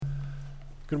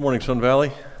Good morning, Sun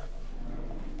Valley.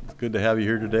 It's good to have you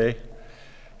here today.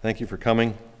 Thank you for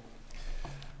coming.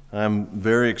 I'm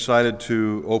very excited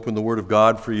to open the Word of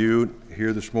God for you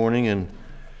here this morning and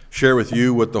share with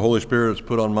you what the Holy Spirit has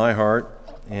put on my heart.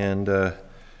 And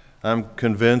I'm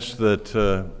convinced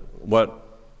that what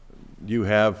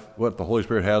the Holy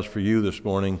Spirit has for you this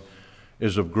morning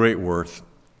is of great worth.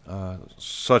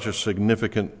 Such a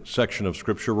significant section of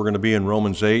Scripture. We're going to be in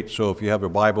Romans 8, so if you have a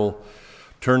Bible,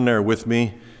 turn there with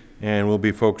me, and we'll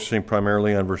be focusing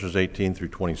primarily on verses 18 through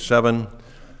 27.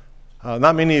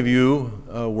 Not many of you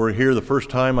were here the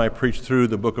first time I preached through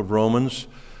the book of Romans,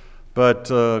 but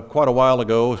quite a while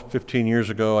ago, 15 years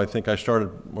ago, I think I started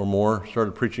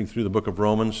preaching through the book of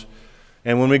Romans.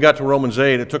 And when we got to Romans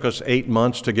 8, it took us 8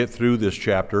 months to get through this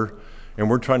chapter, and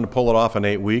we're trying to pull it off in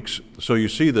 8 weeks. So you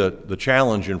see the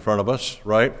challenge in front of us,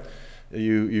 right?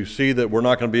 You see that we're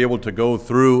not going to be able to go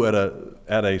through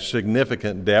at a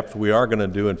significant depth. We are going to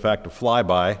do, in fact, a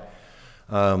flyby,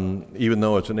 even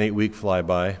though it's an 8-week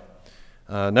flyby.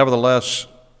 Nevertheless,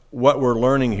 what we're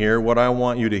learning here, what I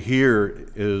want you to hear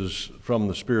is from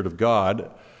the Spirit of God,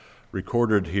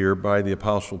 recorded here by the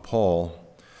Apostle Paul.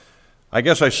 I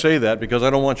guess I say that because I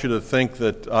don't want you to think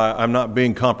that I'm not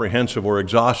being comprehensive or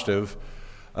exhaustive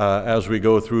as we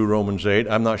go through Romans 8.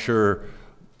 I'm not sure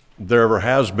there ever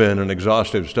has been an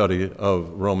exhaustive study of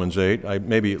Romans 8.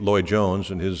 Maybe Lloyd Jones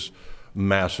and his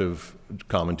massive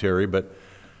commentary, but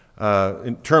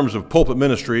in terms of pulpit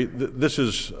ministry, this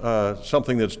is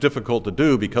something that's difficult to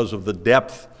do because of the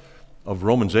depth of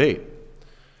Romans 8.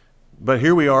 But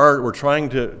here we are, we're trying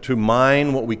to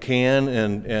mine what we can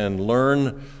and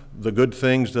learn the good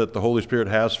things that the Holy Spirit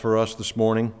has for us this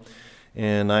morning.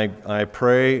 And I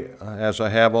pray, as I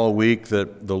have all week,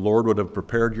 that the Lord would have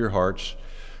prepared your hearts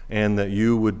and that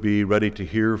you would be ready to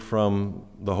hear from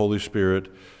the Holy Spirit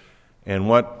and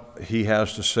what He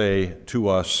has to say to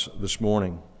us this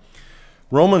morning.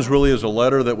 Romans really is a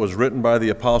letter that was written by the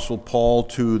Apostle Paul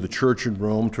to the church in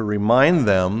Rome to remind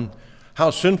them how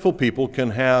sinful people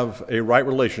can have a right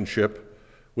relationship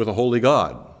with a holy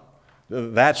God.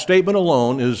 That statement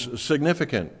alone is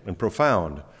significant and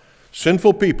profound.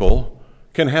 Sinful people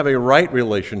can have a right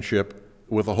relationship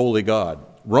with a holy God.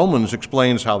 Romans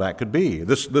explains how that could be.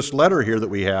 This letter here that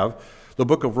we have, the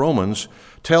book of Romans,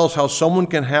 tells how someone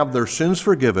can have their sins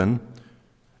forgiven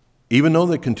even though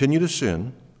they continue to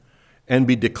sin and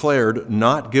be declared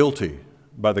not guilty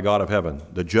by the God of heaven,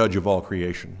 the judge of all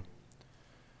creation.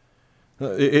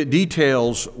 It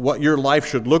details what your life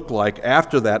should look like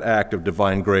after that act of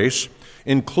divine grace,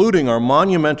 including our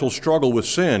monumental struggle with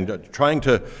sin, trying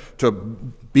to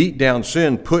beat down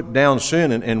sin, put down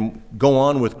sin, and go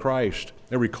on with Christ.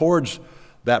 It records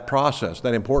that process,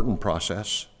 that important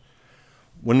process.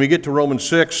 When we get to Romans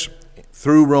 6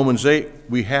 through Romans 8,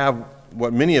 we have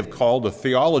what many have called the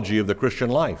theology of the Christian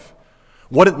life,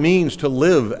 what it means to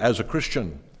live as a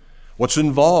Christian, what's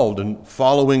involved in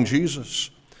following Jesus.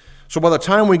 So by the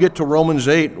time we get to Romans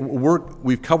 8,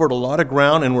 we've covered a lot of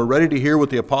ground, and we're ready to hear what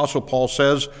the Apostle Paul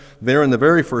says there in the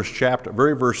very first chapter,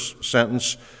 very first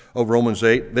sentence of Romans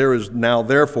 8. There is now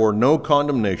therefore no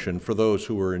condemnation for those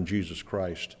who are in Jesus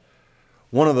Christ.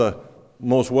 One of the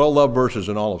most well-loved verses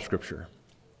in all of Scripture.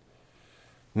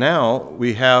 Now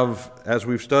we have, as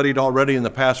we've studied already in the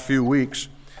past few weeks,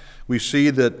 we see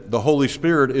that the Holy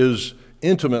Spirit is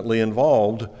intimately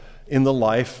involved in the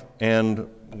life and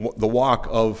the walk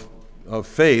of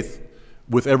faith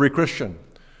with every Christian.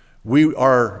 We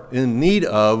are in need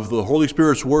of the Holy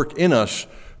Spirit's work in us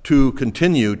to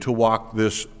continue to walk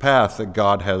this path that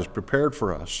God has prepared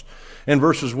for us. And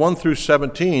verses 1 through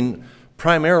 17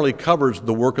 primarily covers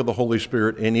the work of the Holy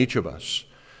Spirit in each of us.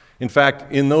 In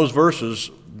fact, in those verses,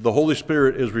 the Holy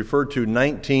Spirit is referred to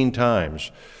 19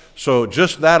 times. So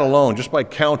just that alone, just by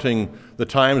counting the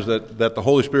times that the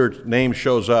Holy Spirit's name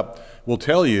shows up, will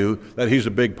tell you that He's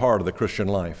a big part of the Christian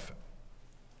life.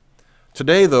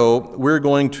 Today, though, we're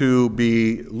going to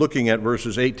be looking at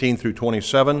verses 18 through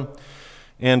 27,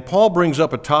 and Paul brings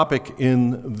up a topic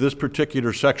in this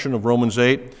particular section of Romans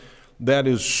 8 that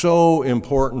is so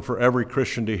important for every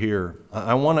Christian to hear.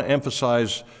 I want to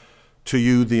emphasize to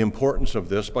you the importance of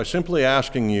this by simply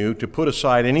asking you to put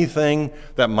aside anything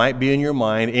that might be in your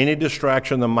mind, any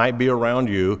distraction that might be around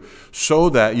you, so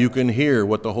that you can hear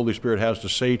what the Holy Spirit has to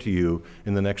say to you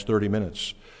in the next 30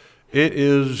 minutes. It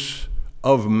is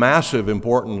of massive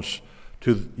importance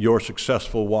to your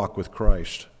successful walk with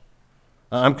Christ.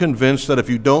 I'm convinced that if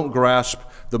you don't grasp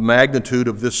the magnitude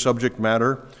of this subject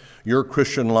matter, your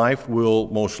Christian life will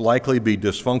most likely be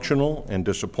dysfunctional and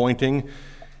disappointing,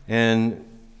 and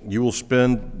you will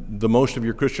spend the most of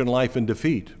your Christian life in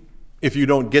defeat if you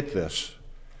don't get this.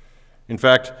 In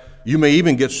fact, you may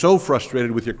even get so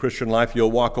frustrated with your Christian life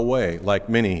you'll walk away, like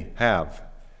many have.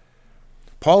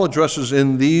 Paul addresses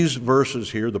in these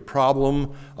verses here the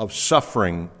problem of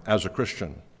suffering as a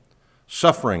Christian.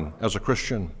 Suffering as a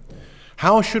Christian.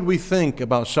 How should we think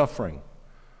about suffering?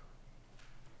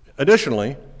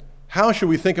 Additionally, how should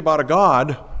we think about a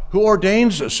God who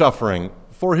ordains suffering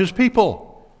for his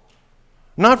people?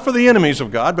 Not for the enemies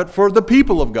of God, but for the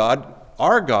people of God.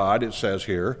 Our God, it says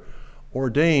here,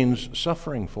 ordains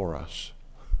suffering for us.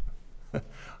 How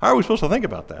are we supposed to think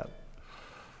about that?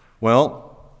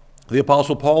 Well, the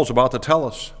Apostle Paul is about to tell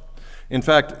us. In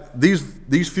fact,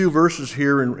 these few verses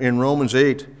here in Romans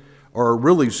 8 are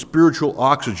really spiritual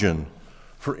oxygen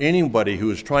for anybody who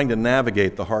is trying to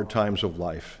navigate the hard times of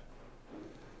life.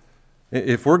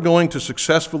 If we're going to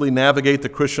successfully navigate the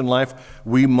Christian life,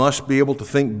 we must be able to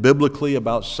think biblically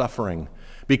about suffering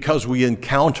because we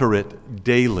encounter it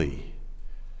daily.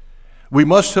 We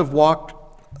must have walked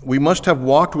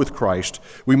with Christ.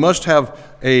 We must have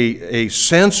a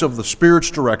sense of the Spirit's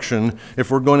direction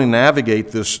if we're going to navigate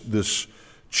this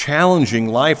challenging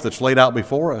life that's laid out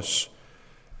before us.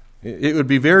 It would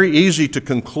be very easy to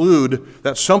conclude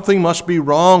that something must be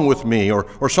wrong with me,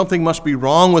 or something must be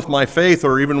wrong with my faith,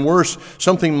 or even worse,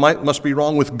 something must be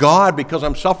wrong with God because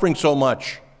I'm suffering so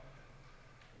much.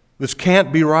 This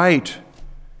can't be right.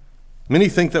 Many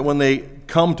think that when they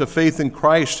come to faith in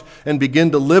Christ and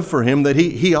begin to live for Him, that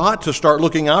He ought to start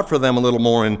looking out for them a little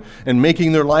more and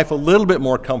making their life a little bit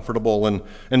more comfortable and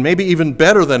maybe even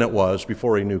better than it was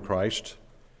before he knew Christ.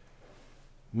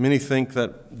 Many think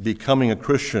that becoming a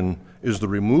Christian is the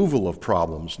removal of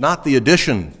problems, not the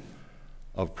addition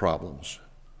of problems.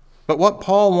 But what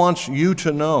Paul wants you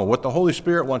to know, what the Holy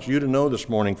Spirit wants you to know this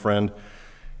morning, friend,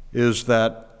 is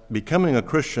that becoming a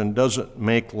Christian doesn't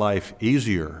make life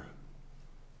easier.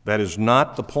 That is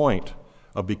not the point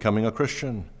of becoming a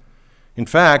Christian. In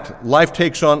fact, life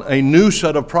takes on a new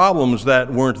set of problems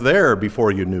that weren't there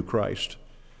before you knew Christ.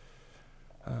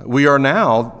 We are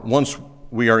now, once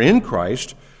we are in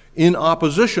Christ, in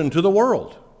opposition to the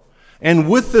world. And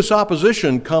with this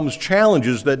opposition comes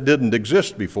challenges that didn't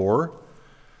exist before.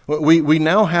 We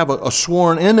now have a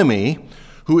sworn enemy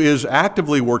who is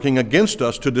actively working against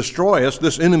us to destroy us.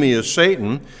 This enemy is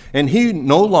Satan, and he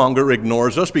no longer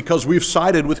ignores us because we've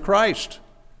sided with Christ.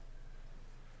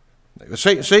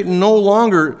 Satan no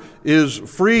longer is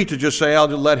free to just say, I'll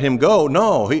just let him go.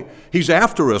 No, he's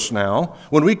after us now.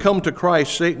 When we come to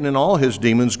Christ, Satan and all his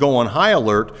demons go on high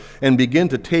alert and begin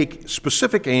to take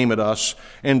specific aim at us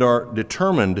and are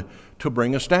determined to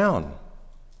bring us down.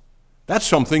 That's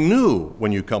something new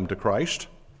when you come to Christ.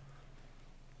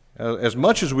 As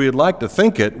much as we'd like to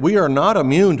think it, we are not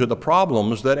immune to the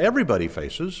problems that everybody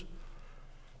faces.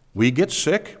 We get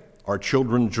sick. Our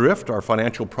children drift, our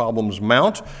financial problems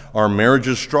mount, our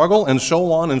marriages struggle, and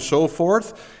so on and so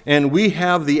forth. And we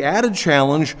have the added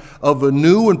challenge of a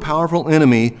new and powerful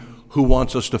enemy who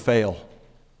wants us to fail.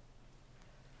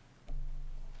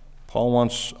 Paul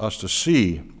wants us to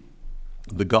see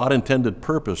the God-intended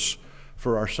purpose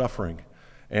for our suffering.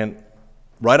 And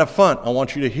right up front, I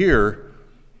want you to hear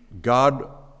God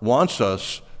wants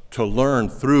us to learn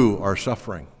through our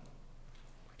suffering.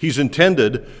 He's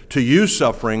intended to use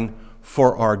suffering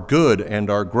for our good and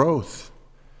our growth.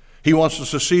 He wants us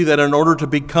to see that in order to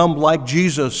become like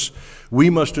Jesus,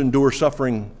 we must endure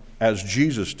suffering as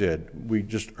Jesus did. We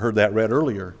just heard that read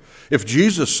earlier. If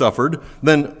Jesus suffered,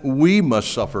 then we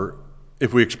must suffer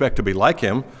if we expect to be like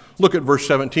him. Look at verse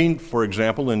 17, for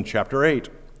example, in chapter 8.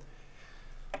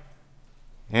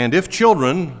 And if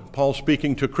children, Paul's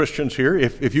speaking to Christians here,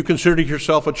 if you consider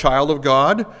yourself a child of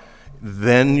God,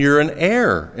 then you're an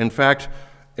heir. In fact,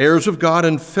 heirs of God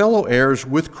and fellow heirs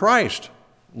with Christ.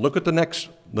 Look at the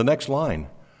next line.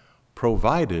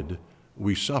 Provided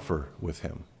we suffer with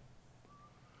him.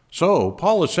 So,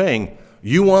 Paul is saying,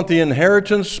 you want the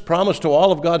inheritance promised to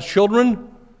all of God's children?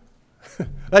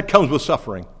 That comes with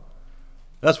suffering.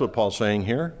 That's what Paul's saying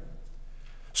here.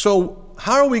 So,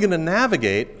 how are we going to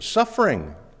navigate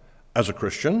suffering as a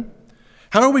Christian?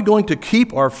 How are we going to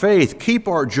keep our faith, keep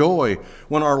our joy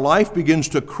when our life begins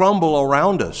to crumble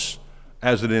around us,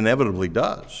 as it inevitably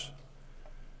does?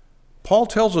 Paul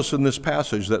tells us in this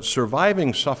passage that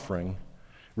surviving suffering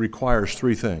requires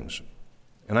three things.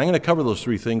 And I'm going to cover those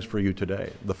three things for you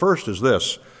today. The first is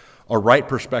this, a right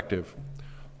perspective.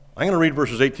 I'm going to read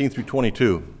verses 18 through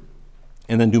 22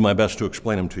 and then do my best to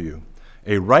explain them to you.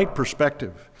 A right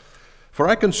perspective. For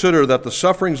I consider that the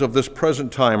sufferings of this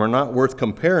present time are not worth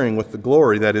comparing with the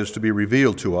glory that is to be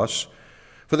revealed to us.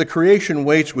 For the creation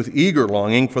waits with eager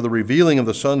longing for the revealing of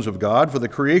the sons of God, for the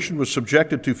creation was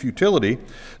subjected to futility,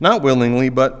 not willingly,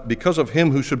 but because of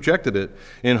him who subjected it,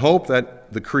 in hope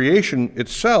that the creation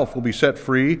itself will be set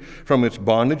free from its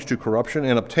bondage to corruption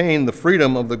and obtain the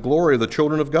freedom of the glory of the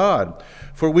children of God.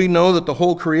 For we know that the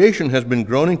whole creation has been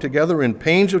groaning together in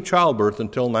pains of childbirth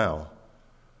until now.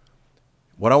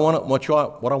 What I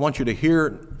want you to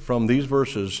hear from these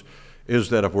verses is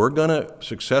that if we're going to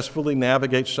successfully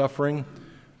navigate suffering,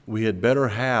 we had better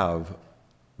have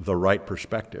the right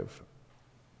perspective.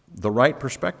 The right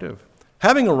perspective.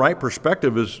 Having a right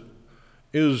perspective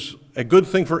is a good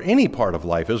thing for any part of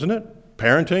life, isn't it?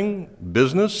 Parenting,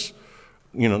 business,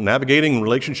 navigating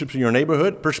relationships in your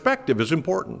neighborhood. Perspective is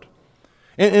important.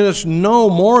 And it's no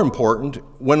more important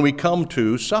when we come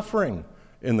to suffering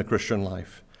in the Christian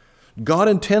life. God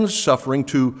intends suffering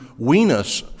to wean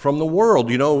us from the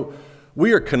world.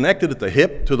 We are connected at the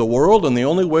hip to the world, and the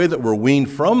only way that we're weaned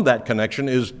from that connection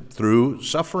is through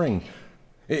suffering.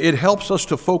 It helps us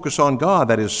to focus on God,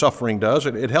 that is, suffering does.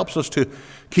 It helps us to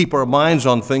keep our minds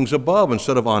on things above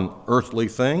instead of on earthly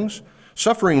things.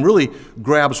 Suffering really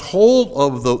grabs hold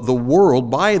of the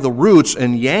world by the roots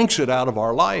and yanks it out of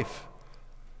our life.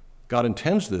 God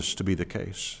intends this to be the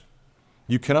case.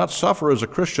 You cannot suffer as a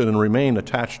Christian and remain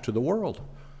attached to the world.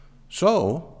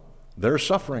 So, there's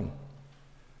suffering.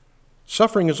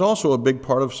 Suffering is also a big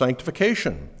part of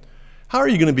sanctification. How are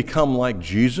you going to become like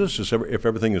Jesus if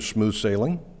everything is smooth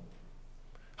sailing?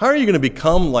 How are you going to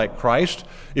become like Christ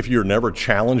if you're never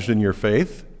challenged in your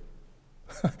faith?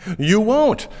 You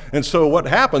won't. And so what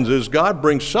happens is God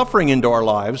brings suffering into our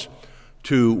lives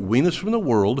to wean us from the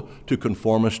world, to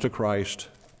conform us to Christ.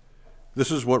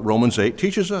 This is what Romans 8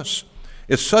 teaches us.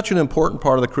 It's such an important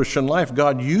part of the Christian life.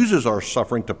 God uses our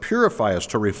suffering to purify us,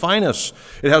 to refine us.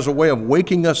 It has a way of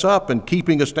waking us up and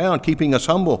keeping us down, keeping us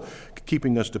humble,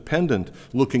 keeping us dependent,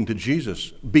 looking to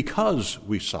Jesus because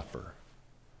we suffer.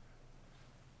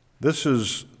 This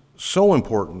is so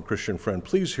important, Christian friend.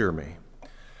 Please hear me.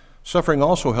 Suffering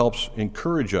also helps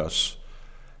encourage us,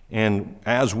 and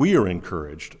as we are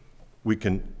encouraged, we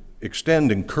can extend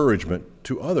encouragement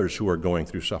to others who are going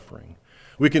through suffering.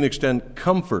 We can extend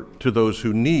comfort to those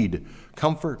who need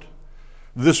comfort.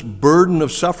 This burden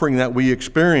of suffering that we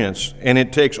experience, and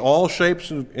it takes all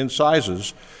shapes and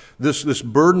sizes, this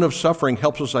burden of suffering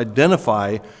helps us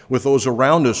identify with those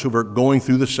around us who are going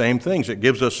through the same things. It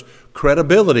gives us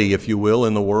credibility, if you will,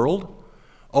 in the world.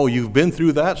 Oh, you've been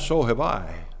through that? So have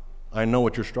I. I know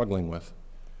what you're struggling with.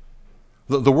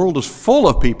 The world is full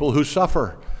of people who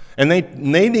suffer, and they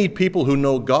need people who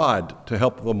know God to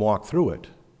help them walk through it.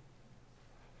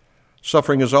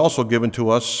 Suffering is also given to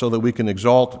us so that we can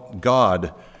exalt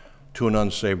God to an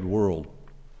unsaved world.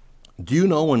 Do you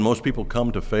know when most people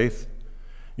come to faith?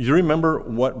 Do you remember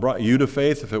what brought you to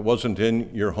faith if it wasn't in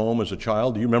your home as a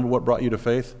child? Do you remember what brought you to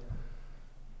faith?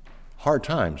 Hard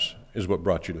times is what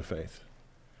brought you to faith.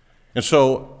 And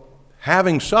so,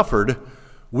 having suffered,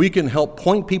 we can help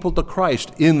point people to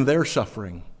Christ in their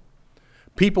suffering.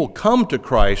 People come to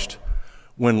Christ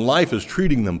when life is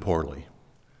treating them poorly.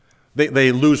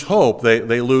 They lose hope,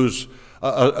 they lose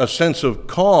a sense of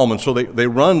calm, and so they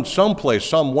run someplace,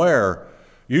 somewhere,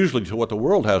 usually to what the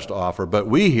world has to offer. But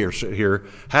we sit here,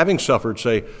 having suffered,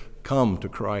 say, come to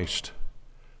Christ.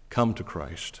 Come to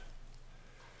Christ.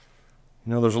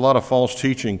 There's a lot of false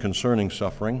teaching concerning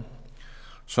suffering.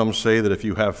 Some say that if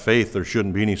you have faith, there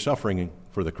shouldn't be any suffering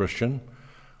for the Christian.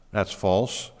 That's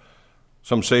false.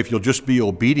 Some say if you'll just be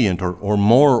obedient or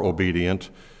more obedient,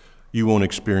 you won't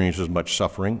experience as much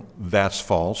suffering. That's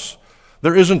false.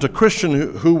 There isn't a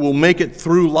Christian who will make it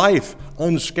through life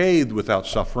unscathed without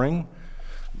suffering.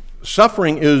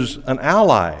 Suffering is an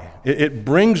ally. It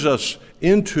brings us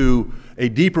into a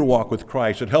deeper walk with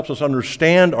Christ. It helps us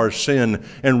understand our sin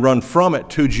and run from it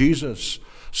to Jesus.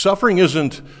 Suffering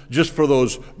isn't just for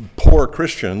those poor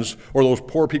Christians or those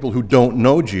poor people who don't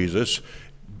know Jesus.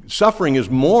 Suffering is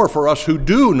more for us who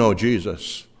do know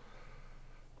Jesus,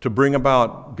 to bring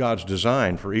about God's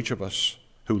design for each of us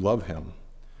who love him.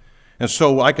 And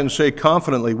so I can say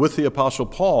confidently with the Apostle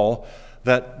Paul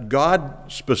that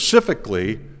God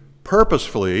specifically,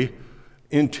 purposefully,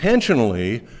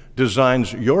 intentionally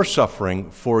designs your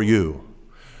suffering for you.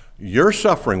 Your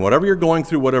suffering, whatever you're going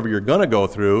through, whatever you're going to go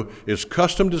through, is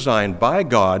custom designed by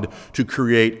God to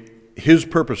create his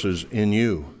purposes in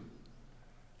you.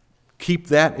 Keep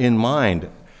that in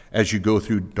mind as you go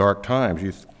through dark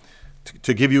times.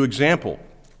 To give you an example,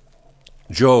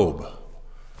 Job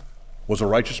was a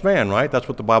righteous man, right? That's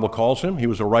what the Bible calls him. He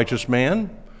was a righteous man.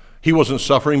 He wasn't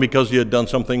suffering because he had done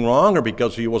something wrong or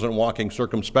because he wasn't walking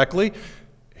circumspectly.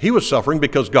 He was suffering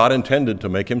because God intended to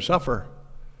make him suffer.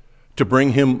 to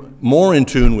bring him more in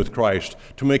tune with Christ,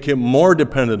 to make him more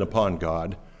dependent upon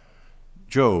God?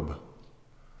 Job.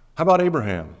 How about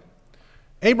Abraham?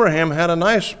 Abraham had a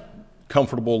nice,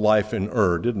 comfortable life in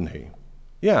Ur, didn't he?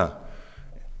 Yeah.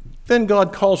 Then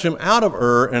God calls him out of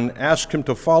Ur and asks him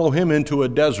to follow him into a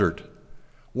desert.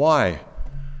 Why?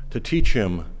 To teach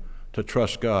him to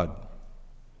trust God,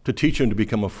 to teach him to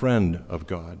become a friend of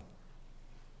God.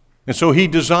 And so he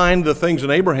designed the things in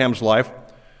Abraham's life,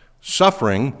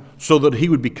 suffering, so that he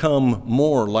would become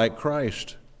more like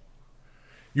Christ.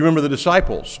 You remember the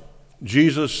disciples.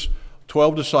 Jesus,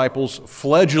 12 disciples,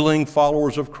 fledgling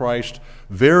followers of Christ,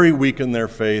 very weak in their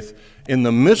faith. In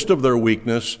the midst of their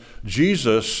weakness,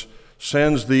 Jesus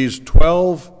sends these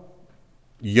 12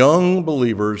 young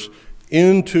believers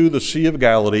into the Sea of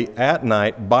Galilee at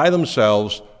night by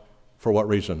themselves. For what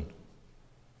reason?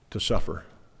 To suffer.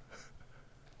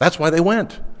 That's why they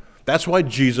went. That's why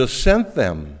Jesus sent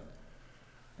them.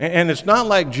 And it's not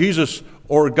like Jesus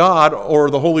or God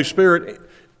or the Holy Spirit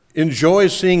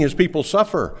enjoys seeing his people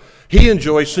suffer. He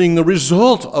enjoys seeing the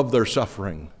result of their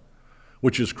suffering,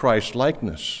 which is Christ's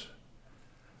likeness.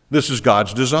 This is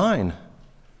God's design.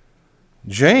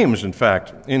 James, in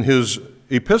fact, in his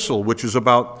epistle, which is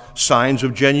about signs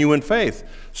of genuine faith,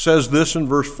 says this in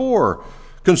verse 4,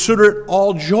 "Consider it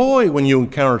all joy when you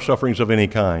encounter sufferings of any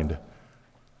kind.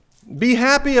 Be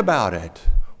happy about it."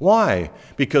 Why?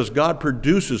 Because God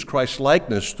produces Christ's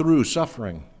likeness through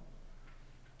suffering.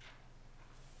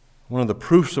 One of the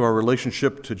proofs of our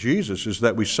relationship to Jesus is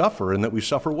that we suffer and that we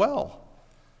suffer well.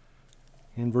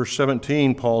 In verse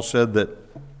 17, Paul said that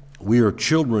we are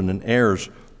children and heirs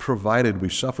provided we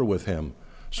suffer with him.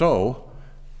 So,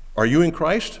 are you in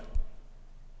Christ?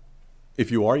 If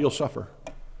you are, you'll suffer.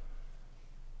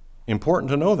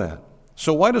 Important to know that.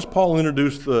 So why does Paul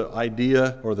introduce the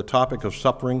idea or the topic of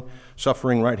suffering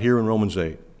right here in Romans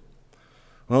 8?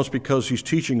 Well, it's because he's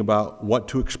teaching about what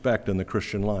to expect in the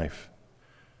Christian life.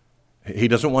 He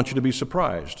doesn't want you to be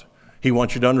surprised. He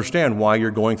wants you to understand why you're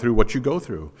going through what you go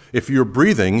through. If you're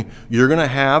breathing, you're going to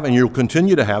have and you'll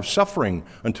continue to have suffering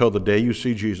until the day you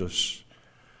see Jesus.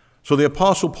 So the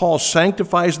Apostle Paul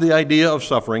sanctifies the idea of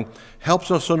suffering,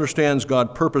 helps us understand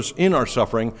God's purpose in our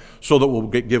suffering so that we'll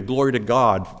give glory to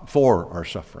God for our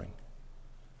suffering.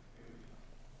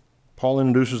 Paul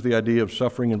introduces the idea of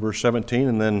suffering in verse 17,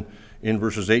 and then in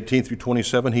verses 18 through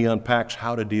 27, he unpacks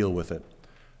how to deal with it.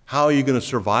 How are you going to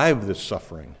survive this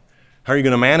suffering? How are you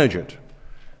going to manage it?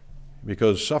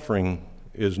 Because suffering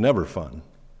is never fun.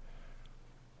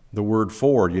 The word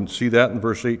 "for," you can see that in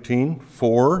verse 18.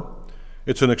 For,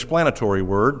 it's an explanatory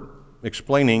word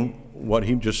explaining what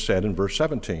he just said in verse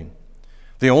 17.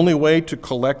 The only way to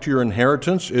collect your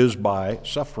inheritance is by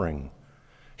suffering.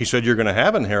 He said you're going to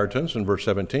have inheritance in verse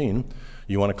 17.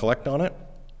 You want to collect on it?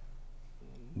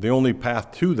 The only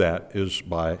path to that is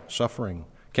by suffering.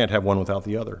 Can't have one without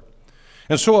the other.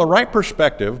 And so a right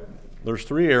perspective, there's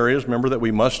three areas, remember, that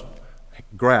we must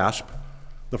grasp.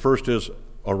 The first is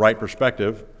a right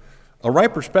perspective. A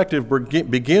right perspective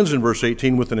begins in verse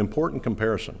 18 with an important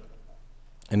comparison.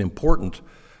 An important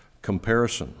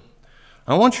comparison.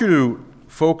 I want you to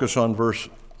focus on verse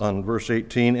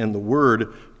 18 and the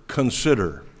word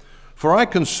 "consider." For I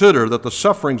consider that the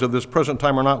sufferings of this present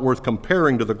time are not worth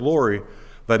comparing to the glory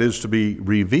that is to be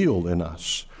revealed in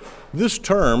us. This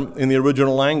term in the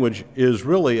original language is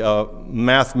really a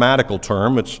mathematical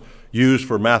term. It's used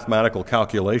for mathematical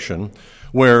calculation,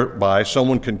 whereby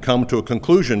someone can come to a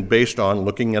conclusion based on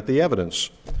looking at the evidence.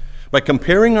 By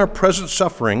comparing our present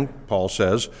suffering, Paul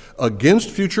says, against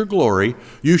future glory,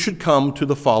 you should come to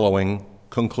the following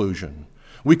conclusion.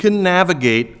 We can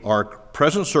navigate our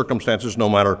present circumstances, no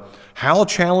matter how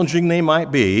challenging they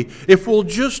might be, if we'll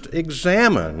just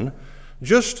examine,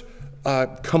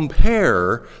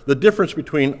 compare the difference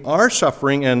between our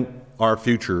suffering and our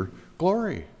future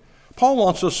glory. Paul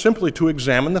wants us simply to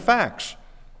examine the facts.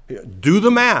 Do the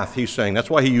math, he's saying. That's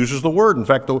why he uses the word. In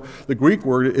fact, the Greek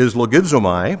word is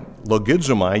logizomai.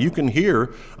 Logizomai. You can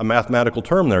hear a mathematical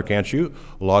term there, can't you?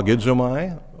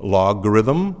 Logizomai,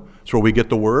 logarithm. That's where we get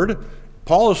the word.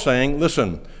 Paul is saying,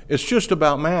 listen, it's just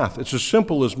about math. It's as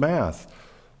simple as math.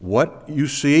 What you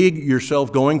see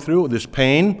yourself going through, this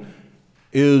pain,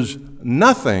 is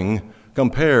nothing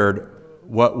compared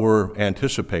what we're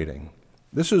anticipating.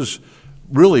 This is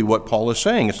really what Paul is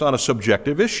saying. It's not a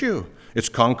subjective issue. It's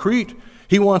concrete.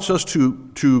 He wants us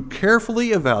to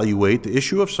carefully evaluate the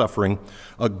issue of suffering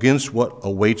against what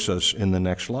awaits us in the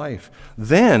next life.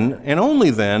 Then, and only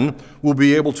then, we'll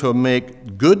be able to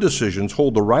make good decisions,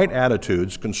 hold the right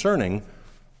attitudes concerning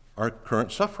our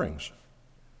current sufferings.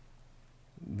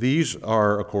 These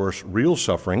are, of course, real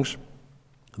sufferings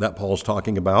that Paul's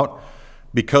talking about.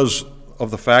 because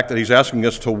of the fact that he's asking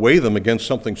us to weigh them against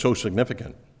something so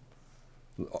significant,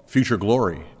 future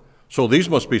glory. So these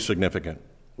must be significant.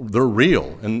 They're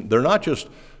real, and they're not just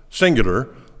singular,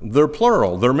 they're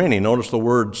plural. They're many. Notice the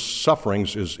word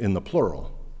sufferings is in the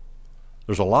plural.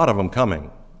 There's a lot of them coming,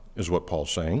 is what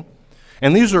Paul's saying.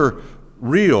 And these are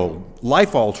real,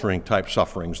 life-altering type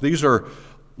sufferings. These are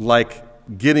like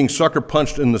getting sucker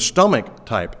punched in the stomach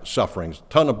type sufferings,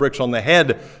 ton of bricks on the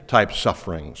head type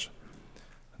sufferings.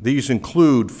 These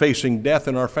include facing death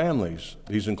in our families.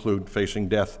 These include facing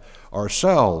death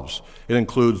ourselves. It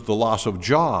includes the loss of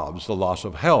jobs, the loss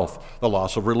of health, the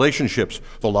loss of relationships,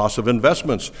 the loss of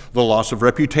investments, the loss of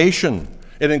reputation.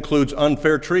 It includes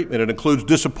unfair treatment. It includes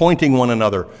disappointing one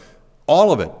another.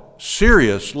 All of it,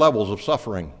 serious levels of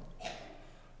suffering.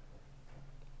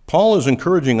 Paul is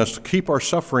encouraging us to keep our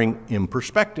suffering in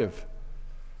perspective.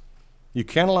 You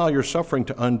can't allow your suffering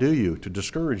to undo you, to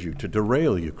discourage you, to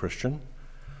derail you, Christian.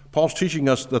 Paul's teaching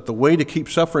us that the way to keep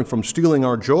suffering from stealing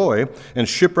our joy and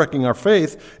shipwrecking our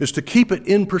faith is to keep it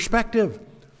in perspective.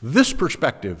 This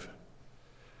perspective.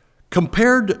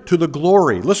 Compared to the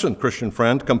glory, listen, Christian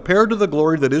friend, compared to the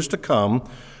glory that is to come,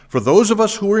 for those of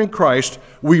us who are in Christ,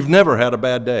 we've never had a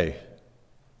bad day.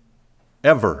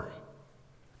 Ever.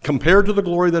 Compared to the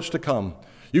glory that's to come.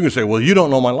 You can say, well, you don't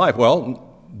know my life.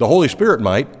 Well, the Holy Spirit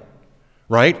might,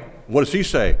 right? What does he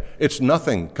say? It's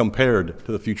nothing compared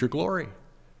to the future glory.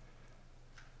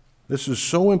 This is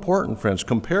so important, friends.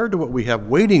 Compared to what we have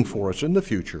waiting for us in the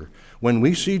future, when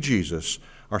we see Jesus,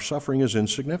 our suffering is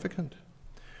insignificant.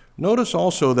 Notice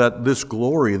also that this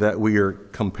glory that we are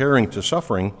comparing to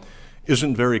suffering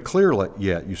isn't very clear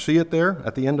yet. You see it there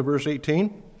at the end of verse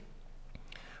 18?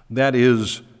 That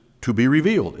is to be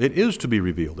revealed. It is to be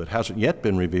revealed. It hasn't yet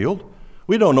been revealed.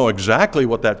 We don't know exactly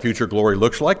what that future glory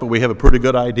looks like, but we have a pretty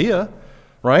good idea,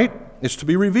 right? It's to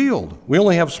be revealed. We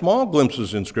only have small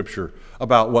glimpses in Scripture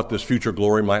about what this future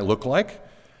glory might look like,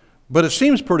 but it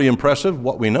seems pretty impressive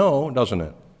what we know, doesn't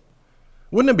it?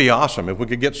 Wouldn't it be awesome if we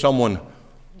could get someone,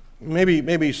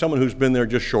 maybe someone who's been there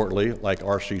just shortly, like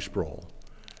R.C. Sproul.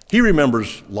 He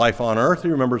remembers life on earth, he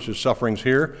remembers his sufferings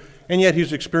here, and yet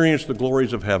he's experienced the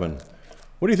glories of heaven.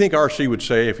 What do you think R.C. would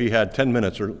say if he had 10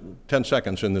 minutes or 10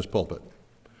 seconds in this pulpit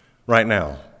right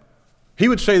now? He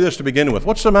would say this to begin with.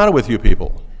 What's the matter with you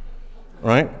people?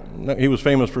 Right? He was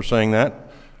famous for saying that.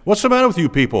 What's the matter with you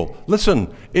people?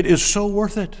 Listen, it is so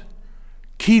worth it.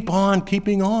 Keep on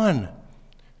keeping on.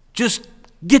 Just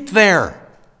get there.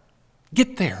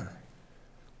 Get there.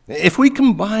 If we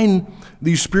combine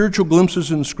these spiritual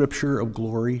glimpses in Scripture of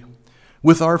glory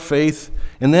with our faith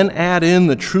and then add in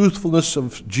the truthfulness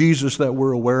of Jesus that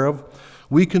we're aware of,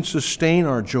 we can sustain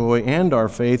our joy and our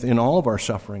faith in all of our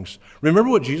sufferings. Remember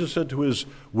what Jesus said to his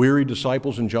weary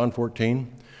disciples in John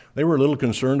 14? They were a little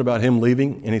concerned about him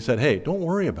leaving, and he said, hey, don't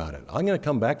worry about it. I'm going to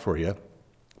come back for you,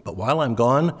 but while I'm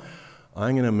gone,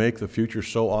 I'm going to make the future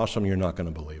so awesome you're not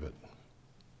going to believe it.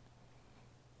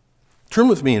 Turn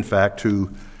with me, in fact,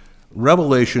 to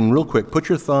Revelation real quick. Put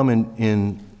your thumb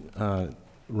in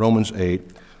Romans 8.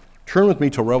 Turn with me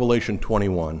to Revelation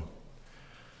 21.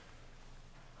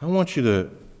 I want you to,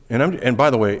 and by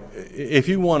the way, if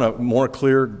you want a more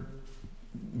clear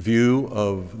view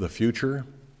of the future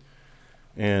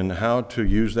and how to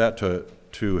use that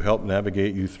to help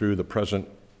navigate you through the present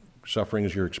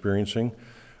sufferings you're experiencing,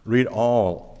 read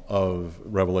all of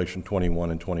Revelation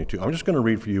 21 and 22. I'm just going to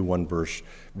read for you one verse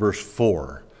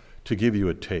 4, to give you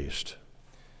a taste.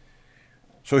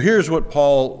 So here's what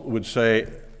Paul would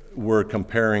say we're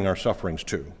comparing our sufferings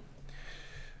to.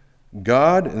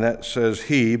 God, and that says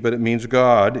he, but it means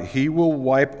God, he will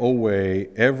wipe away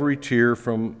every tear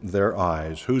from their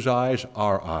eyes. Whose eyes?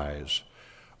 Our eyes.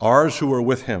 Ours who are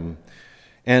with him.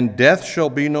 And death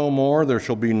shall be no more. There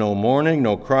shall be no mourning,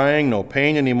 no crying, no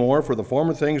pain anymore, for the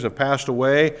former things have passed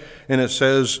away. And it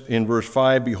says in verse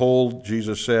 5, behold,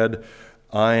 Jesus said,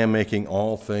 I am making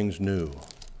all things new.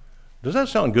 Does that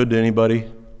sound good to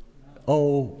anybody?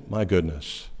 Oh, my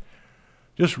goodness.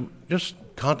 Just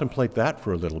contemplate that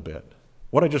for a little bit,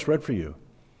 what I just read for you.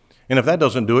 And if that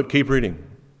doesn't do it, keep reading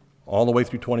all the way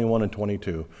through 21 and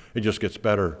 22. It just gets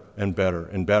better and better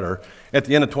and better. At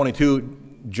the end of 22,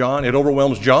 John, it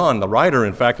overwhelms John, the writer,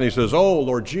 in fact, and he says, oh,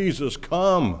 Lord Jesus,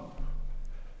 come.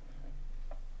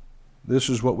 This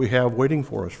is what we have waiting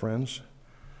for us, friends.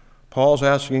 Paul's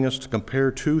asking us to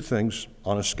compare two things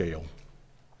on a scale.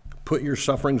 Put your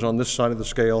sufferings on this side of the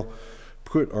scale,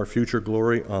 put our future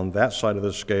glory on that side of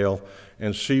the scale,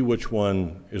 and see which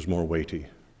one is more weighty.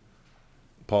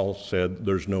 Paul said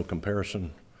there's no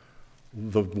comparison.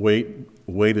 The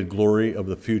weighted glory of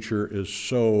the future is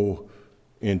so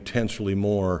intensely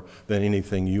more than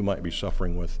anything you might be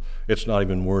suffering with. It's not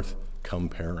even worth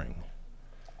comparing.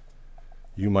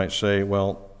 You might say,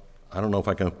 well, I don't know if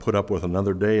I can put up with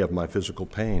another day of my physical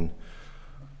pain.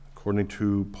 According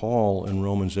to Paul in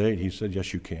Romans 8, he said,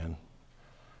 yes, you can.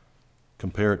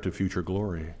 Compare it to future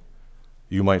glory.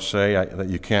 You might say that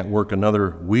you can't work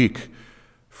another week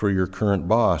for your current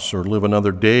boss, or live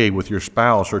another day with your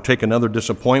spouse, or take another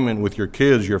disappointment with your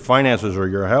kids, your finances, or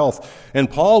your health.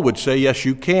 And Paul would say, yes,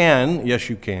 you can. Yes,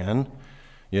 you can.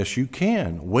 Yes, you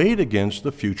can. Weighed against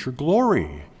the future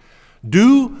glory.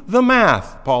 Do the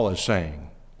math, Paul is saying.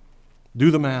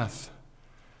 Do the math.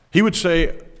 He would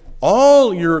say,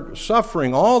 all your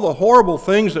suffering, all the horrible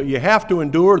things that you have to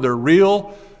endure, they're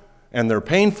real and they're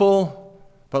painful.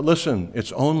 But listen,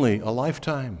 it's only a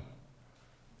lifetime.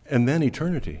 And then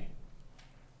eternity.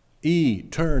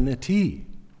 Eternity.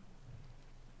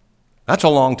 That's a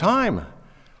long time.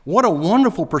 What a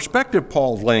wonderful perspective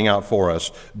Paul's laying out for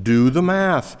us. Do the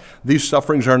math. These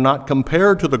sufferings are not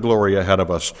compared to the glory ahead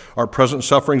of us. Our present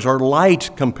sufferings are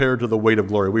light compared to the weight of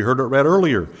glory. We heard it read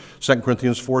earlier, 2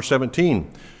 Corinthians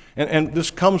 4:17. And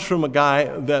this comes from a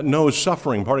guy that knows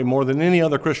suffering probably more than any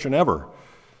other Christian ever.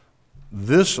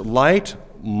 This light,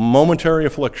 momentary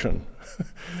affliction.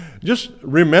 Just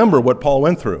remember what Paul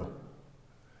went through.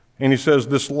 And he says,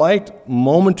 this light,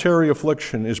 momentary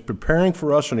affliction is preparing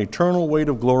for us an eternal weight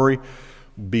of glory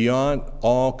beyond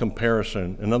all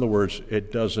comparison. In other words,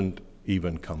 it doesn't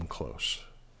even come close.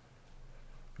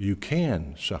 You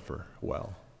can suffer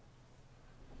well.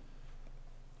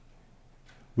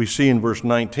 We see in verse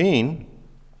 19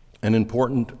 an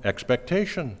important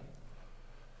expectation.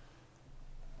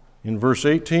 In verse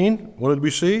 18, what did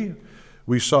we see?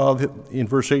 We saw in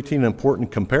verse 18 an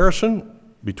important comparison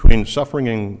between suffering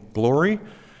and glory.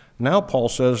 Now Paul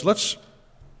says, let's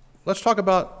talk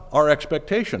about our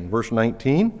expectation. Verse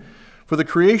 19, for the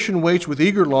creation waits with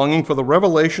eager longing for the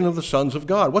revelation of the sons of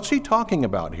God. What's he talking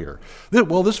about here?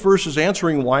 Well, this verse is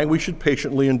answering why we should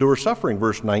patiently endure suffering.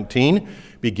 Verse 19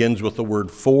 begins with the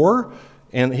word for,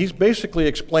 and he's basically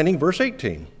explaining verse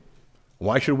 18.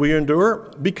 Why should we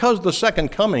endure? Because the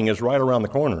second coming is right around the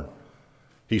corner,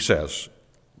 he says.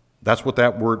 That's what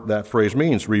that phrase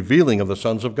means, revealing of the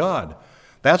sons of God.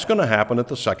 That's going to happen at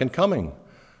the second coming.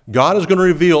 God is going to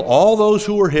reveal all those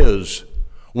who are his.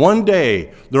 One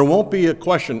day, there won't be a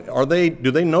question,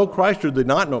 do they know Christ or do they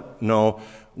not know? No.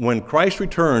 When Christ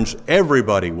returns,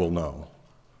 everybody will know.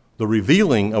 The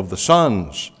revealing of the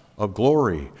sons of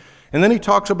glory. And then he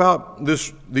talks about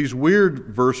these weird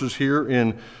verses here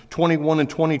in 21 and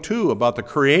 22 about the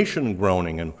creation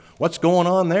groaning and what's going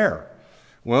on there.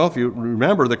 Well, if you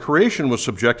remember, the creation was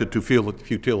subjected to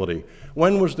futility.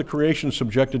 When was the creation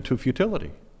subjected to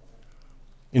futility?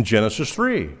 In Genesis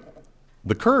 3,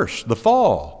 the curse, the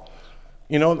fall.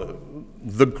 You know,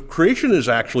 the creation is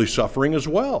actually suffering as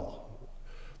well.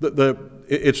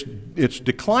 It's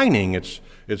declining,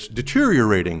 it's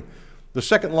deteriorating. The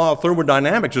second law of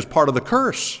thermodynamics is part of the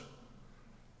curse.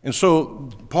 And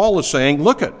so Paul is saying,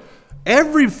 look at,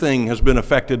 everything has been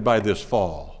affected by this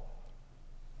fall.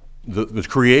 The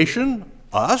creation,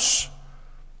 us,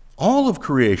 all of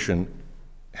creation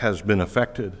has been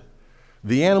affected.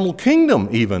 The animal kingdom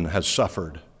even has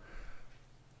suffered.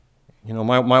 You know,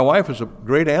 my wife is a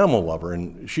great animal lover,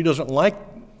 and she doesn't like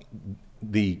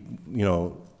the,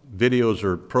 videos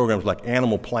or programs like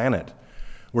Animal Planet,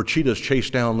 where cheetahs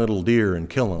chase down little deer and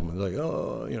kill them.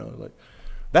 Like,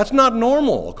 that's not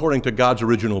normal according to God's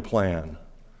original plan.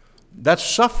 That's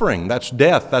suffering, that's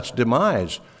death, that's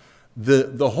demise.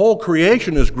 The whole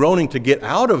creation is groaning to get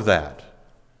out of that.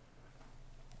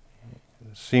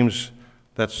 It seems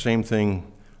that same thing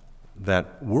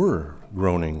that we're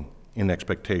groaning in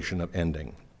expectation of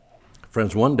ending.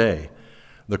 Friends, one day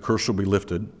the curse will be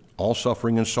lifted, all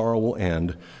suffering and sorrow will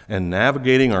end, and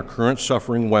navigating our current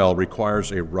suffering well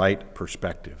requires a right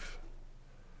perspective.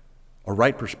 A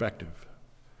right perspective.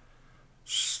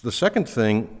 The second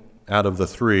thing out of the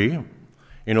three,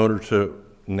 in order to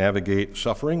navigate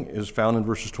suffering, is found in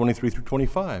verses 23 through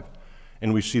 25.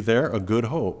 And we see there a good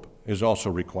hope is also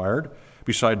required.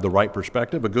 Beside the right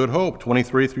perspective, a good hope,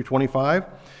 23 through 25.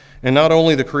 And not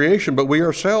only the creation, but we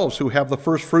ourselves who have the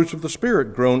first fruits of the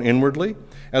Spirit groan inwardly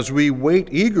as we wait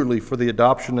eagerly for the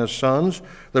adoption as sons,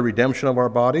 the redemption of our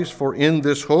bodies, for in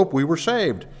this hope we were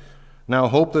saved. Now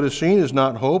hope that is seen is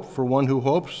not hope for one who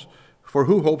hopes, for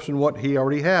who hopes in what he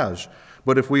already has?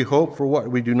 But if we hope for what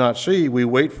we do not see, we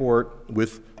wait for it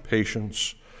with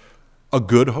patience. A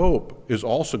good hope is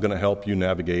also going to help you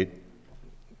navigate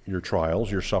your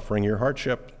trials, your suffering, your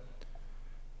hardship.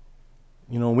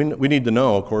 You know, we need to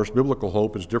know, of course, biblical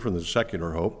hope is different than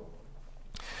secular hope.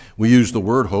 We use the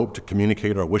word hope to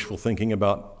communicate our wishful thinking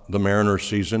about the mariner's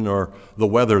season or the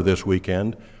weather this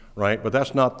weekend, right? But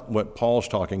that's not what Paul's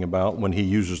talking about when he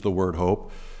uses the word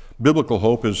hope. Biblical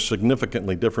hope is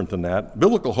significantly different than that.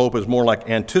 Biblical hope is more like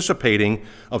anticipating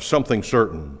of something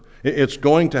certain. It's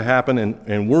going to happen,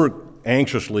 and we're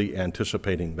anxiously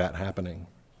anticipating that happening.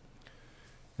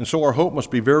 And so our hope must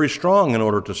be very strong in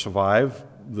order to survive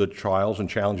the trials and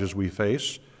challenges we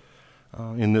face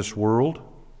in this world.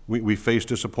 We face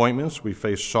disappointments, we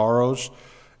face sorrows,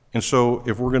 and so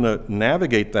if we're going to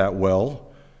navigate that well,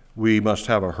 we must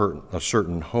have a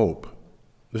certain hope.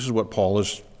 This is what Paul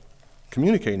is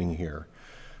communicating here.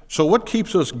 So what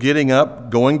keeps us getting up,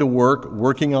 going to work,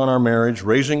 working on our marriage,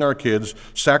 raising our kids,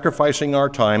 sacrificing our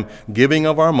time, giving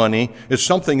of our money is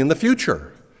something in the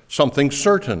future, something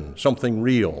certain, something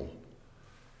real.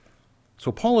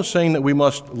 So Paul is saying that we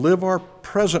must live our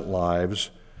present lives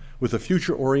with a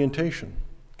future orientation.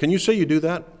 Can you say you do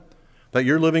that? That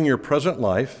you're living your present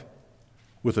life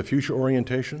with a future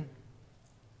orientation?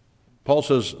 Paul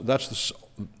says that's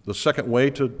the second way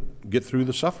to get through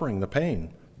the suffering, the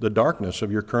pain, the darkness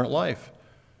of your current life.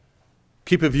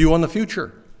 Keep a view on the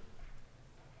future.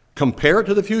 Compare it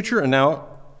to the future and now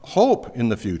hope in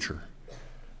the future.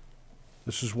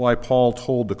 This is why Paul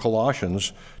told the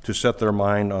Colossians to set their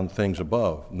mind on things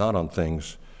above, not on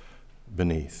things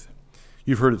beneath.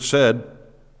 You've heard it said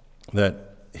that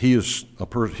he is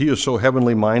so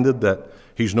heavenly minded that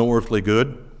he's no earthly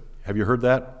good. Have you heard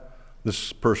that?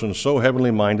 This person is so heavenly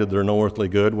minded they're no earthly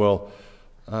good. Well,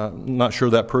 I'm not sure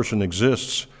that person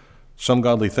exists. Some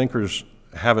godly thinkers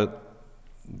have it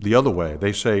the other way.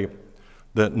 They say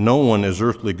that no one is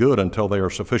earthly good until they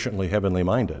are sufficiently heavenly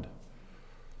minded.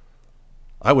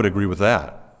 I would agree with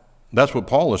that. That's what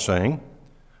Paul is saying.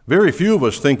 Very few of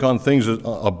us think on things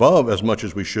above as much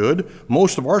as we should.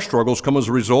 Most of our struggles come as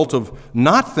a result of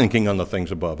not thinking on the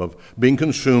things above, of being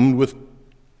consumed with,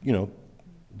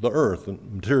 the earth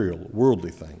and material, worldly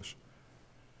things.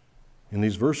 In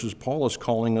these verses, Paul is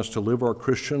calling us to live our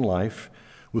Christian life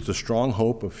with the strong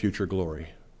hope of future glory.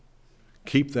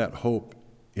 Keep that hope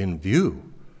in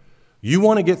view. You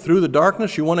want to get through the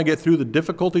darkness? You want to get through the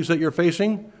difficulties that you're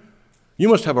facing? You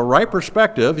must have a right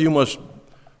perspective. You must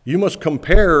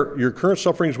compare your current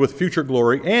sufferings with future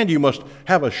glory, and you must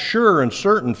have a sure and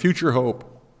certain future hope.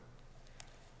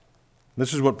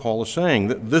 This is what Paul is saying,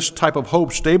 that this type of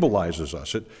hope stabilizes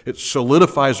us. It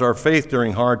solidifies our faith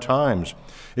during hard times.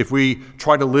 If we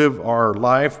try to live our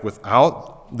life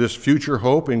without this future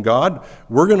hope in God,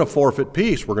 we're going to forfeit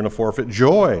peace. We're going to forfeit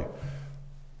joy.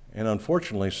 And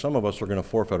unfortunately, some of us are going to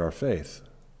forfeit our faith.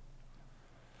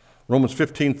 Romans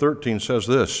 15:13 says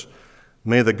this,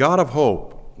 "May the God of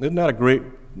hope," isn't that a great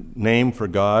name for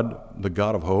God, the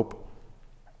God of hope?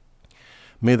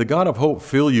 "May the God of hope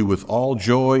fill you with all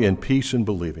joy and peace in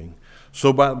believing,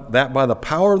 so that by the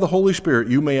power of the Holy Spirit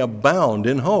you may abound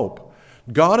in hope."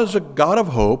 God is a God of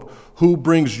hope who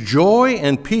brings joy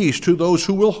and peace to those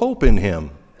who will hope in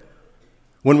Him.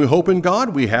 When we hope in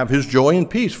God, we have His joy and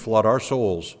peace flood our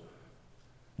souls.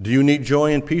 Do you need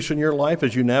joy and peace in your life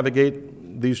as you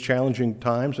navigate these challenging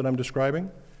times that I'm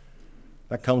describing?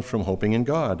 That comes from hoping in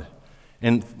God.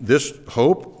 And this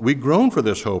hope, we groan for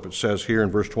this hope, it says here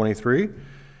in verse 23.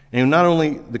 And not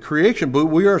only the creation, but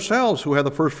we ourselves who have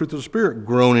the first fruits of the Spirit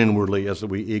groan inwardly as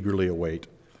we eagerly await.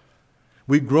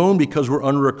 We groan because we're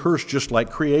under a curse just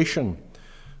like creation.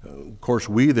 Of course,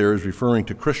 we there is referring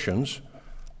to Christians.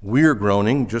 We're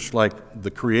groaning just like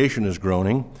the creation is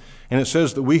groaning. And it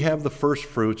says that we have the first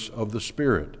fruits of the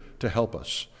Spirit to help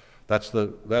us. That's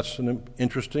an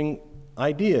interesting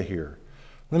idea here.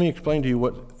 Let me explain to you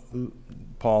what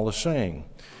Paul is saying.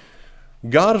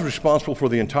 God is responsible for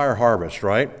the entire harvest,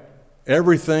 right?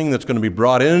 Everything that's going to be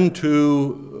brought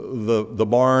into the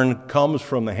barn comes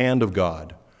from the hand of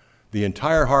God. The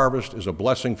entire harvest is a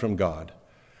blessing from God.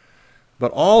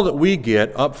 But all that we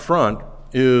get up front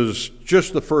is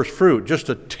just the first fruit, just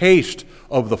a taste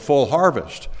of the full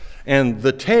harvest. And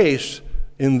the taste,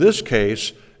 in this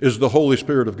case, is the Holy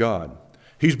Spirit of God.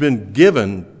 He's been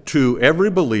given to every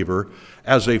believer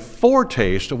as a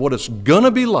foretaste of what it's going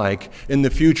to be like in the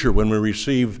future when we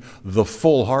receive the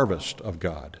full harvest of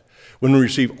God, when we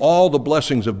receive all the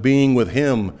blessings of being with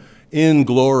Him in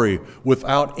glory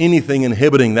without anything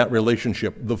inhibiting that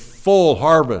relationship. The full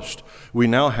harvest, we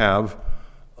now have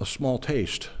a small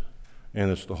taste,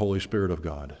 and it's the Holy Spirit of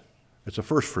God. It's a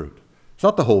first fruit. It's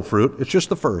not the whole fruit, it's just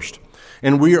the first.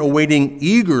 And we are awaiting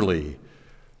eagerly,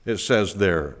 it says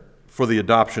there, for the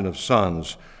adoption of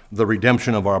sons, the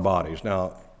redemption of our bodies.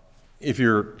 Now, if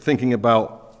you're thinking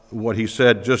about what he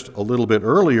said just a little bit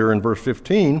earlier in verse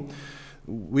 15,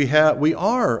 we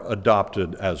are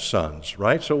adopted as sons,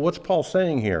 right? So what's Paul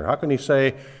saying here? How can he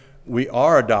say we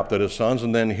are adopted as sons,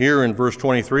 and then here in verse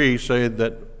 23 say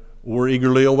that we're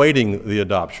eagerly awaiting the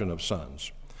adoption of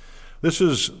sons? This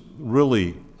is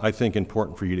really, I think,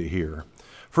 important for you to hear.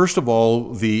 First of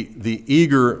all, the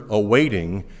eager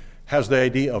awaiting has the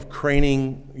idea of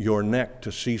craning your neck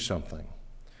to see something.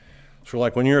 So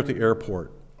like when you're at the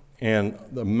airport and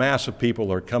the mass of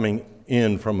people are coming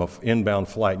in from an inbound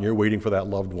flight and you're waiting for that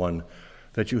loved one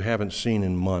that you haven't seen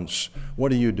in months,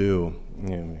 what do?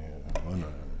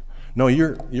 No,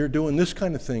 you're doing this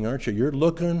kind of thing, aren't you? You're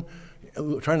looking,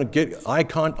 trying to get eye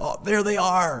contact. Oh, there they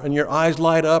are, and your eyes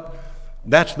light up.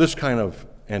 That's this kind of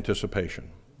anticipation.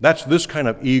 That's this kind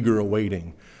of eager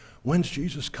awaiting. When's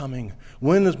Jesus coming?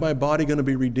 When is my body going to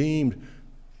be redeemed?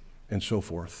 And so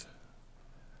forth.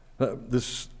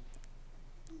 This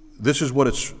is what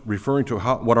it's referring to,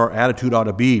 what our attitude ought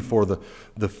to be for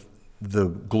the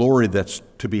glory that's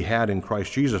to be had in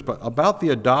Christ Jesus. But about the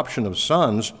adoption of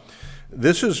sons,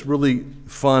 this is really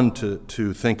fun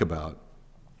to think about.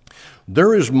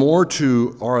 There is more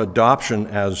to our adoption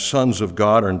as sons of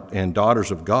God and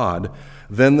daughters of God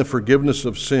than the forgiveness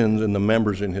of sins in the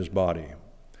members in his body.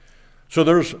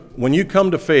 So when you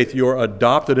come to faith, you're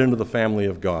adopted into the family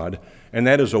of God, and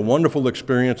that is a wonderful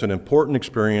experience, an important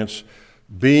experience.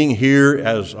 Being here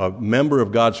as a member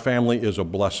of God's family is a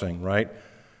blessing, right?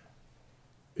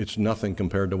 It's nothing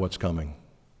compared to what's coming,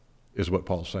 is what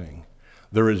Paul's saying.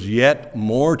 There is yet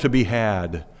more to be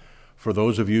had for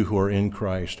those of you who are in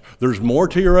Christ. There's more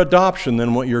to your adoption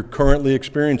than what you're currently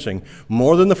experiencing.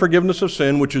 More than the forgiveness of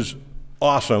sin, which is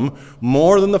awesome.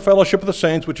 More than the fellowship of the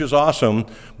saints, which is awesome.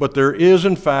 But there is,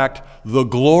 in fact, the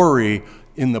glory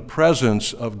in the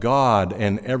presence of God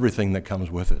and everything that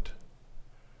comes with it.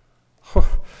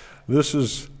 This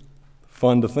is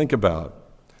fun to think about.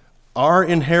 Our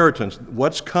inheritance,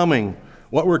 what's coming,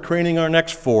 what we're craning our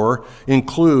necks for,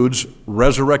 includes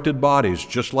resurrected bodies,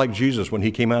 just like Jesus when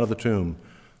he came out of the tomb.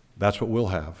 That's what we'll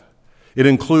have. It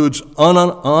includes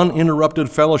uninterrupted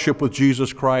fellowship with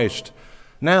Jesus Christ.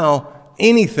 Now,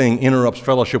 anything interrupts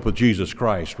fellowship with Jesus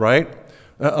Christ, right?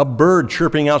 A bird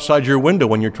chirping outside your window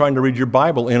when you're trying to read your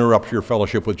Bible interrupts your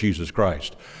fellowship with Jesus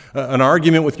Christ. An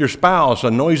argument with your spouse, a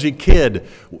noisy kid,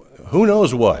 who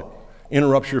knows what,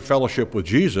 interrupts your fellowship with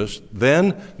Jesus.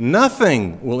 Then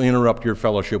nothing will interrupt your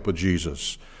fellowship with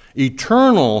Jesus.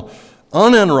 Eternal,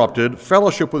 uninterrupted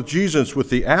fellowship with Jesus with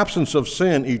the absence of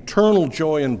sin, eternal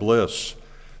joy and bliss.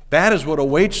 That is what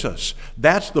awaits us.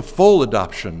 That's the full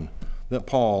adoption that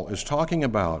Paul is talking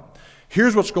about.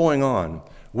 Here's what's going on.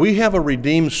 We have a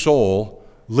redeemed soul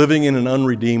living in an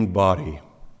unredeemed body.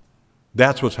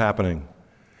 That's what's happening.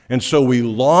 And so we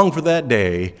long for that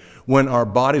day when our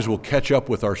bodies will catch up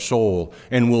with our soul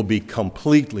and will be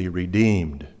completely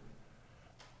redeemed.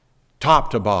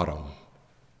 Top to bottom.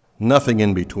 Nothing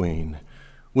in between.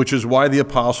 Which is why the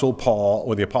Apostle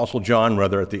John,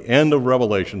 at the end of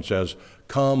Revelation says,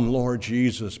 "Come, Lord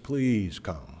Jesus, please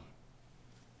come."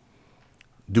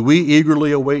 Do we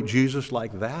eagerly await Jesus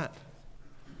like that?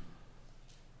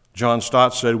 John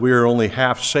Stott said we are only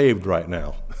half saved right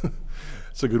now.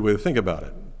 It's a good way to think about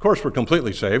it. Of course, we're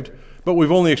completely saved, but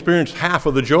we've only experienced half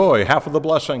of the joy, half of the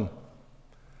blessing.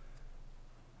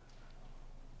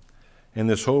 And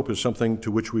this hope is something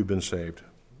to which we've been saved.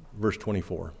 Verse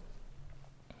 24.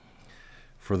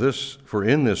 For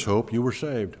in this hope you were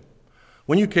saved.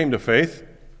 When you came to faith,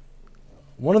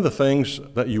 one of the things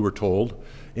that you were told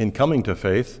in coming to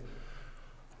faith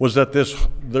was that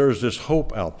there's this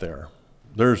hope out there.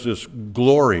 There's this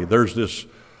glory. There's this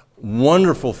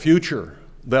wonderful future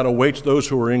that awaits those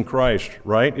who are in Christ,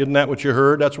 right? Isn't that what you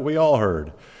heard? That's what we all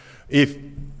heard.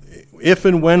 If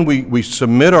and when we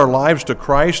submit our lives to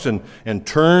Christ and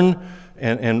turn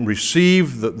and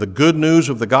receive the good news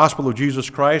of the gospel of Jesus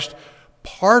Christ,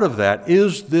 part of that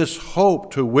is this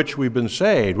hope to which we've been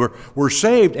saved. We're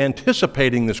saved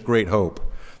anticipating this great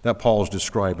hope that Paul is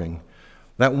describing.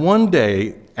 That one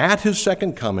day, at his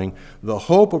second coming, the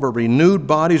hope of our renewed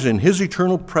bodies in his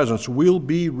eternal presence will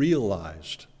be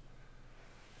realized.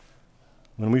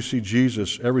 When we see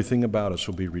Jesus, everything about us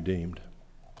will be redeemed.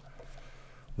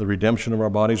 The redemption of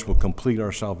our bodies will complete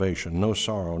our salvation. No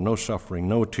sorrow, no suffering,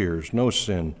 no tears, no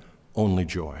sin, only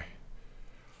joy.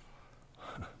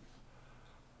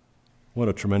 What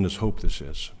a tremendous hope this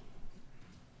is.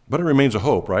 But it remains a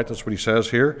hope, right? That's what he says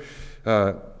here.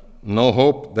 No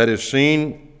hope that is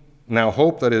seen. Now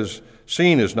hope that is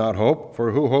seen is not hope,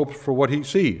 for who hopes for what he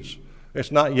sees?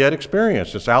 It's not yet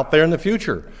experienced. It's out there in the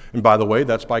future. And by the way,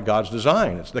 that's by God's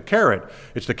design. It's the carrot.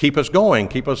 It's to keep us going,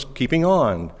 keep us keeping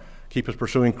on, keep us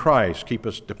pursuing Christ, keep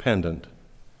us dependent.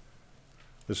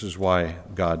 This is why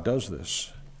God does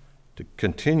this, to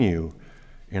continue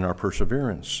in our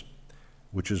perseverance,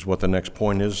 which is what the next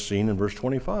point is seen in verse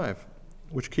 25,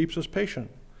 which keeps us patient.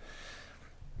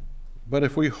 But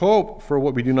if we hope for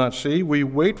what we do not see, we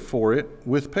wait for it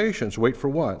with patience. Wait for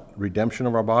what? Redemption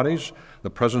of our bodies, the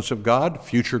presence of God,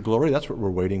 future glory. That's what we're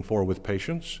waiting for with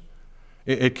patience.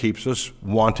 It keeps us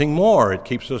wanting more. It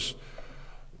keeps us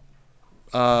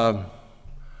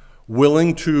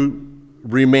willing to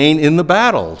remain in the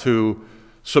battle, to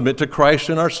submit to Christ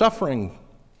in our suffering.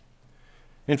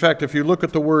 In fact, if you look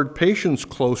at the word patience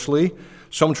closely,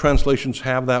 some translations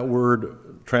have that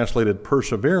word translated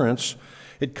perseverance.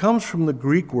 It comes from the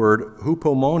Greek word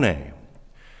hupomone.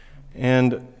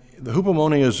 And the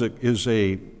hupomone is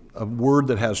a word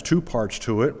that has two parts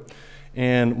to it.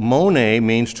 And mone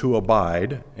means to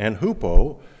abide, and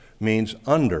hupo means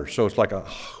under. So it's like a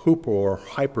hupo or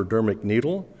hypodermic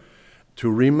needle. To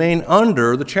remain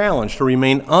under the challenge, to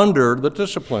remain under the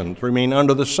discipline, to remain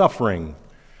under the suffering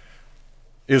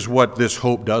is what this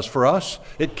hope does for us.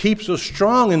 It keeps us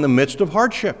strong in the midst of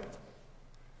hardship.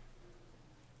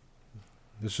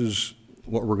 This is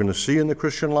what we're going to see in the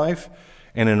Christian life.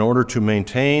 And in order to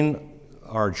maintain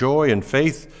our joy and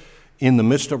faith in the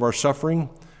midst of our suffering,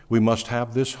 we must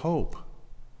have this hope.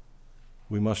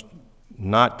 We must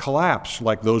not collapse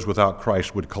like those without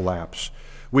Christ would collapse.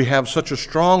 We have such a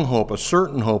strong hope, a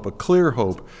certain hope, a clear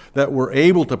hope, that we're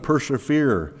able to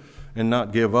persevere and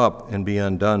not give up and be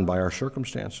undone by our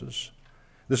circumstances.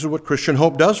 This is what Christian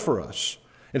hope does for us.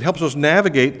 It helps us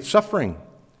navigate suffering.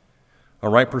 A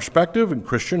right perspective and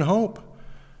Christian hope.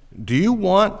 Do you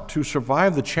want to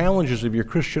survive the challenges of your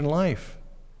Christian life?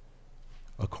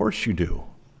 Of course you do.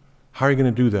 How are you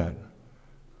going to do that?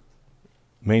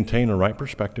 Maintain a right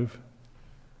perspective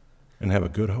and have a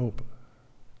good hope.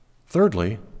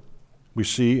 Thirdly, we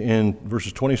see in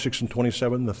verses 26 and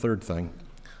 27 the third thing.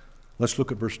 Let's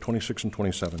look at verse 26 and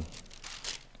 27.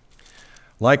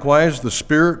 Likewise, the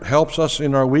Spirit helps us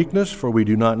in our weakness, for we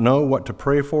do not know what to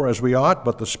pray for as we ought,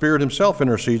 but the Spirit himself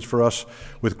intercedes for us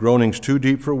with groanings too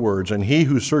deep for words. And he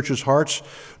who searches hearts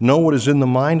knows what is in the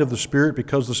mind of the Spirit,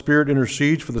 because the Spirit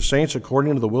intercedes for the saints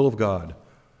according to the will of God.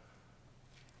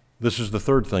 This is the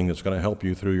third thing that's going to help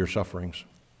you through your sufferings.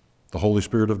 The Holy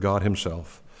Spirit of God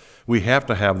himself. We have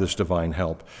to have this divine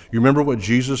help. You remember what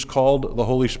Jesus called the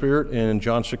Holy Spirit in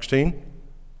John 16?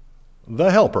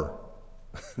 The Helper.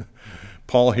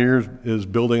 Paul here is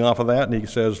building off of that, and he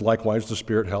says, likewise, the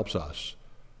Spirit helps us.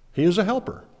 He is a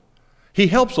helper. He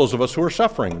helps those of us who are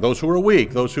suffering, those who are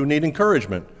weak, those who need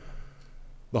encouragement.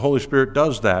 The Holy Spirit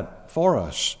does that for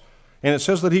us. And it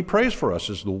says that he prays for us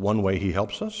is the one way he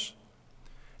helps us.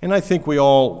 And I think we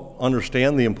all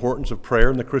understand the importance of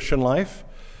prayer in the Christian life.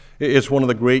 It's one of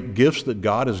the great gifts that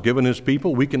God has given his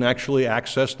people. We can actually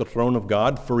access the throne of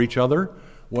God for each other.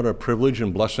 What a privilege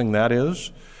and blessing that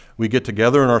is. We get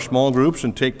together in our small groups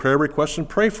and take prayer requests and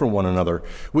pray for one another.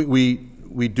 We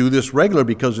do this regularly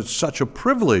because it's such a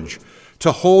privilege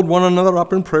to hold one another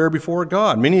up in prayer before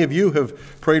God. Many of you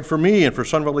have prayed for me and for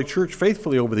Sun Valley Church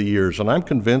faithfully over the years, and I'm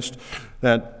convinced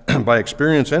that by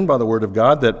experience and by the Word of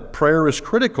God that prayer is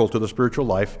critical to the spiritual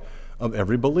life of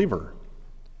every believer.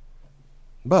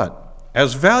 But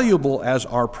as valuable as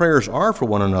our prayers are for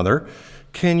one another,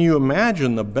 can you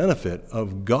imagine the benefit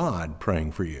of God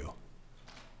praying for you?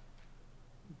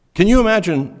 Can you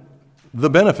imagine the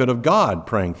benefit of God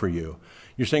praying for you?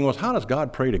 You're saying, well, how does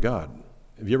God pray to God?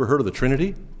 Have you ever heard of the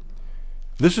Trinity?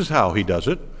 This is how he does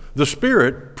it. The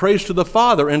Spirit prays to the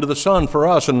Father and to the Son for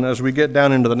us, and as we get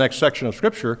down into the next section of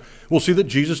Scripture, we'll see that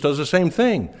Jesus does the same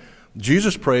thing.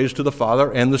 Jesus prays to the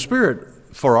Father and the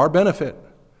Spirit for our benefit.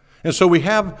 And so we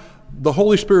have the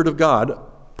Holy Spirit of God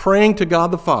praying to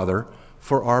God the Father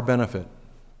for our benefit.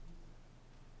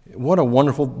 What a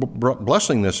wonderful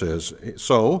blessing this is.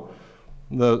 So,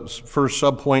 the first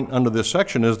subpoint under this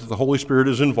section is that the Holy Spirit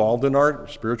is involved in our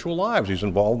spiritual lives. He's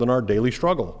involved in our daily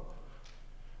struggle.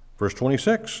 Verse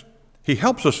 26, he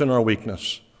helps us in our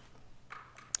weakness.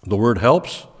 The word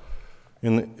helps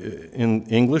in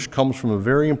English comes from a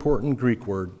very important Greek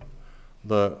word.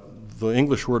 The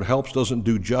English word helps doesn't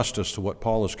do justice to what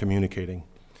Paul is communicating.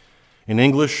 In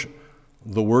English,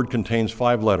 the word contains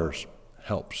 5 letters,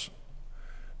 helps.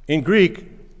 In Greek,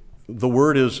 the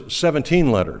word is 17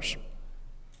 letters.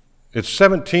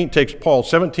 Takes Paul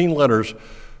 17 letters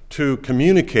to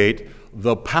communicate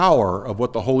the power of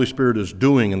what the Holy Spirit is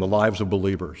doing in the lives of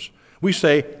believers. We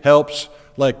say helps,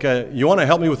 like, you want to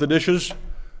help me with the dishes?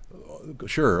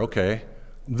 Sure, okay.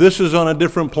 This is on a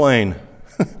different plane.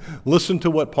 Listen to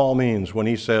what Paul means when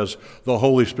he says the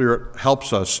Holy Spirit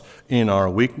helps us in our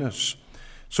weakness.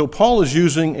 So Paul is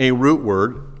using a root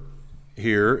word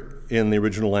here in the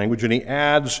original language, and he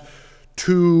adds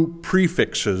 2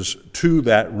 prefixes to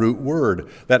that root word.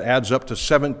 That adds up to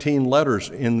 17 letters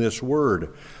in this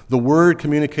word. The word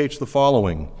communicates the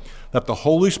following: that the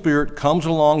Holy Spirit comes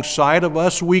alongside of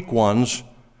us weak ones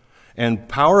and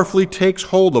powerfully takes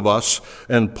hold of us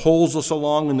and pulls us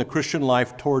along in the Christian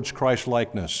life towards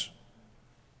Christ-likeness.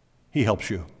 He helps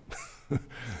you,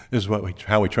 is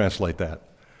how we translate that.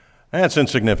 That's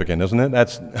insignificant, isn't it?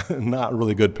 That's not a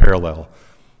really good parallel.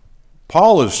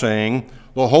 Paul is saying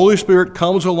the Holy Spirit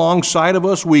comes alongside of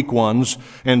us weak ones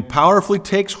and powerfully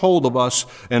takes hold of us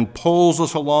and pulls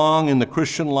us along in the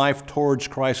Christian life towards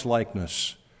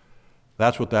Christ-likeness.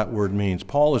 That's what that word means.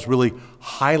 Paul is really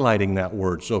highlighting that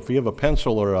word. So if you have a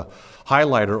pencil or a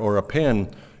highlighter or a pen,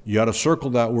 you ought to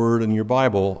circle that word in your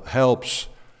Bible. Helps.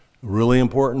 Really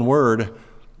important word.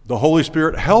 The Holy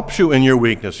Spirit helps you in your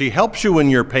weakness. He helps you in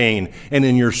your pain and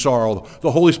in your sorrow.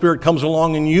 The Holy Spirit comes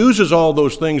along and uses all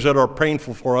those things that are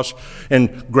painful for us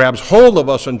and grabs hold of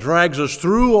us and drags us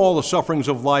through all the sufferings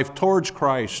of life towards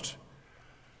Christ.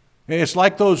 It's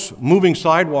like those moving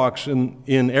sidewalks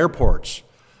in airports.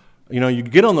 You know, you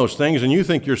get on those things and you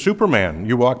think you're Superman.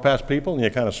 You walk past people and you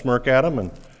kind of smirk at them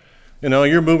and, you know,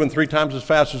 you're moving 3 times as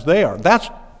fast as they are. That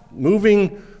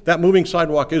moving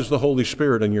sidewalk is the Holy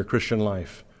Spirit in your Christian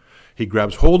life. He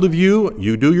grabs hold of you,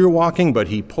 you do your walking, but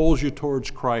he pulls you towards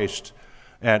Christ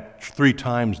at 3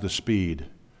 times the speed.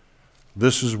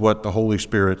 This is what the Holy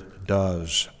Spirit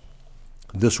does.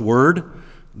 This word,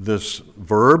 this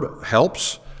verb,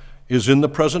 helps, is in the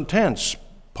present tense.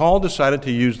 Paul decided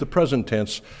to use the present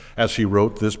tense as he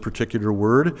wrote this particular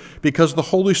word because the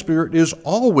Holy Spirit is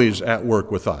always at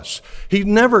work with us. He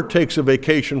never takes a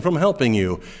vacation from helping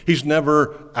you. He's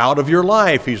never out of your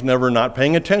life. He's never not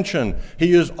paying attention.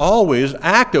 He is always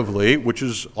actively, which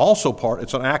is also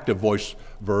it's an active voice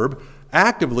verb,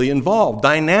 actively involved,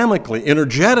 dynamically,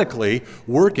 energetically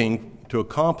working to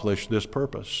accomplish this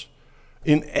purpose.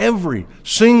 In every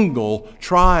single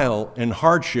trial and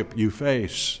hardship you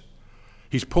face,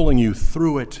 he's pulling you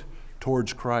through it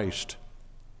towards Christ.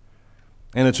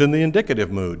 And it's in the indicative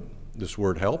mood. This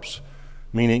word helps,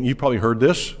 meaning you've probably heard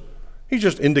this. He's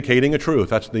just indicating a truth.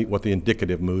 That's what the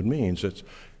indicative mood means.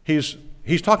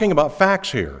 He's talking about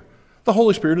facts here. The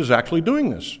Holy Spirit is actually doing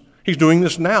this. He's doing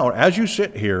this now as you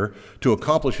sit here to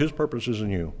accomplish his purposes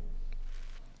in you.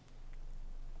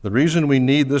 The reason we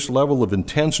need this level of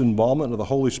intense involvement of the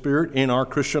Holy Spirit in our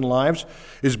Christian lives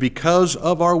is because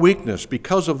of our weakness,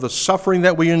 because of the suffering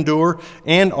that we endure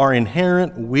and our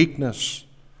inherent weakness.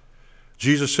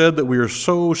 Jesus said that we are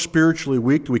so spiritually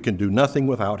weak we can do nothing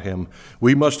without him.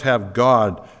 We must have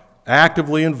God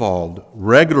actively involved,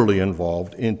 regularly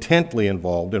involved, intently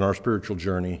involved in our spiritual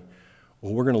journey.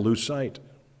 Well, we're going to lose sight.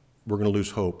 We're going to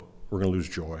lose hope. We're going to lose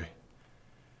joy.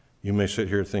 You may sit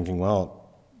here thinking, well,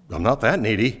 I'm not that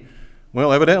needy.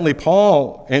 Well, evidently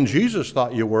Paul and Jesus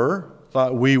thought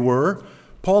we were.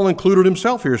 Paul included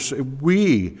himself here.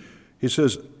 He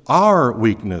says, our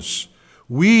weakness.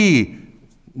 We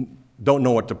don't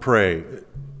know what to pray.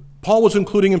 Paul was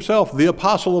including himself. The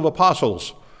apostle of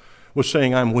apostles was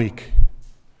saying, I'm weak.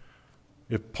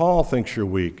 If Paul thinks you're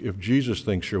weak, if Jesus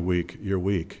thinks you're weak, you're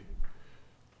weak.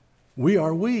 We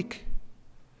are weak.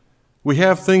 We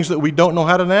have things that we don't know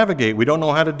how to navigate. We don't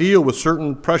know how to deal with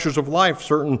certain pressures of life,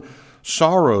 certain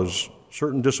sorrows,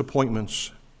 certain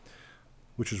disappointments,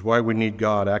 which is why we need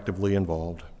God actively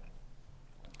involved.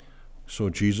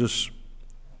 So Jesus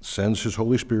sends his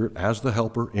Holy Spirit as the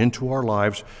helper into our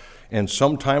lives, and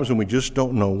sometimes when we just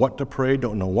don't know what to pray,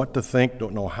 don't know what to think,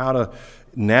 don't know how to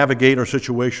navigate our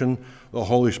situation, the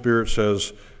Holy Spirit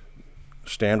says,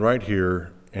 stand right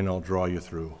here and I'll draw you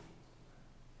through.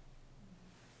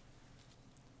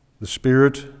 The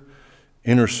Spirit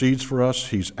intercedes for us.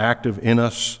 He's active in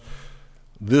us.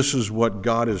 This is what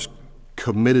God is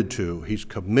committed to. He's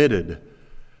committed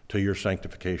to your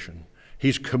sanctification.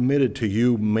 He's committed to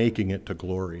you making it to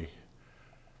glory.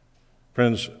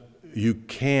 Friends, you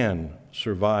can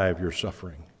survive your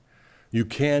suffering. You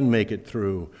can make it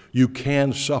through. You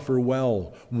can suffer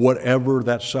well, whatever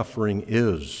that suffering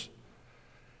is,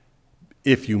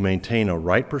 if you maintain a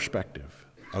right perspective,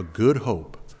 a good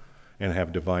hope, and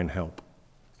have divine help.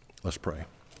 Let's pray.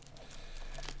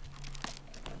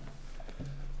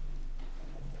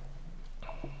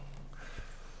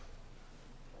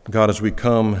 God, as we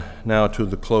come now to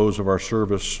the close of our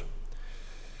service,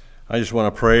 I just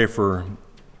want to pray for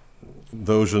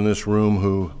those in this room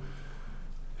who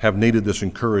have needed this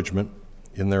encouragement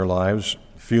in their lives,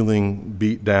 feeling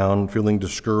beat down, feeling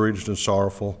discouraged and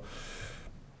sorrowful,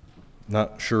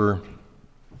 not sure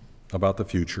about the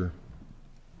future.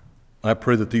 I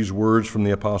pray that these words from the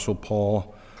Apostle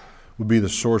Paul would be the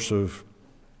source of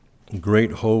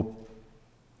great hope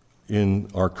in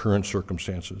our current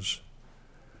circumstances.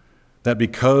 That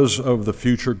because of the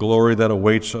future glory that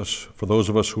awaits us for those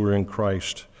of us who are in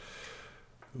Christ,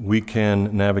 we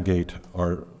can navigate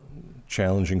our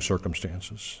challenging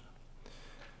circumstances.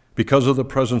 Because of the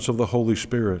presence of the Holy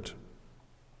Spirit,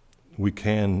 we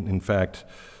can, in fact,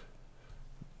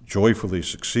 joyfully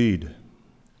succeed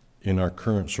in our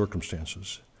current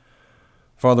circumstances.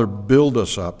 Father, build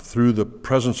us up through the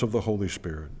presence of the Holy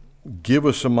Spirit. Give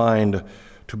us a mind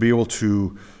to be able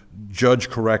to judge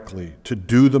correctly, to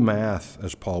do the math,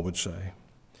 as Paul would say,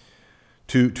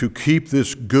 to keep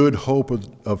this good hope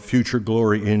of future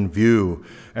glory in view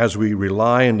as we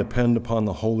rely and depend upon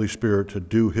the Holy Spirit to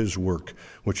do his work,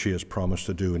 which he has promised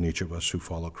to do in each of us who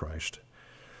follow Christ.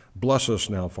 Bless us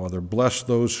now, Father. Bless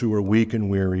those who are weak and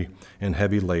weary and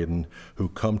heavy laden, who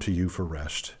come to you for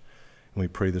rest. And we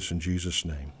pray this in Jesus'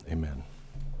 name. Amen.